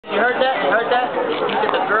heard that? You heard that? He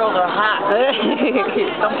said the girls are hot.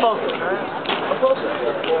 Come closer. Come closer.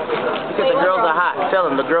 He said the girls are hot. Tell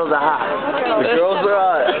him the girls are hot. The girls are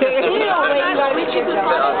hot.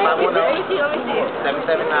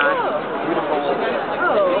 779. Beautiful.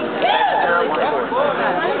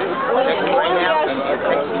 Text me right now.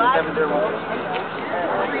 Text me 701.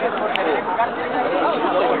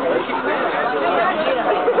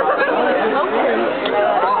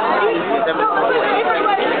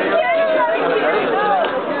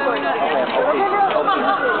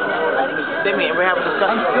 We have a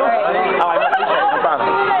discussion. Oh, no problem.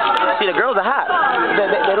 See, the girls are hot.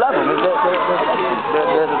 They love them.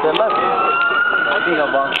 They love them. You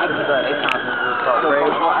know, boss. This is ACON. It's called Brave.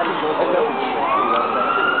 But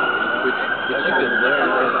you can learn.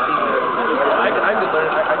 I can learn.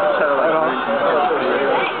 I can try to like learn.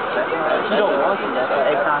 You don't want to.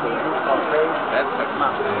 ACON is called Brave. That's come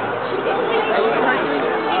out.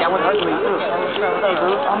 That was ugly too. Hey,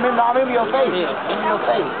 dude. I'm in your face. I'm in your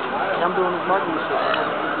face. I'm doing this marketing shit.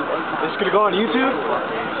 This gonna go on YouTube?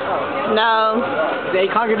 No. Is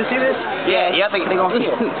ACON gonna see this? Yeah, they gonna see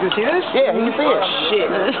it. You gonna see this? Yeah, you can see it. Shit.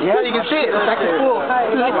 Yeah, you can see it. Act a fool. Act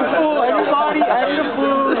a fool. Everybody, act a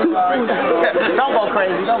fool. Don't go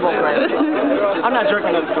crazy. Don't go crazy. I'm not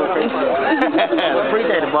jerking up to go crazy.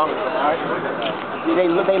 Appreciate it, boss.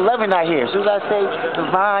 They loving out here. As soon as I say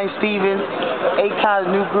Divine, Steven, ACON's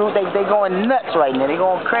new group, they going nuts right now. They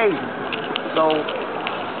going crazy. So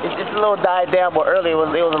it's a little died down, but earlier it was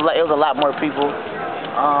a lot more people.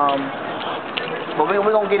 But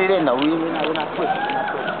we're gonna get it in though. We're not quitting.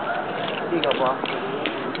 Here you go, boss.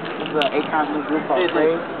 This is ACON's new group called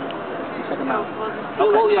Brave. Check them out.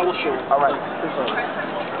 Oh yeah, we'll show. All right. Appreciate it.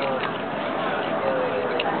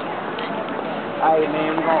 Alright,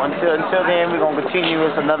 man, until then we're gonna continue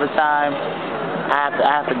this another time. I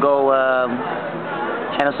have to go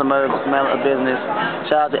handle some other business.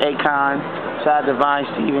 Shout out to ACON, shout out to Divine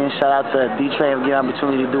Steven, shout out to D-Train for getting an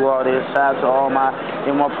opportunity to do all this. Shout out to all my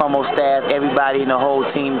M1 promo staff, everybody in the whole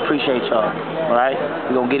team. Appreciate y'all. Alright?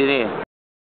 We're gonna get it in.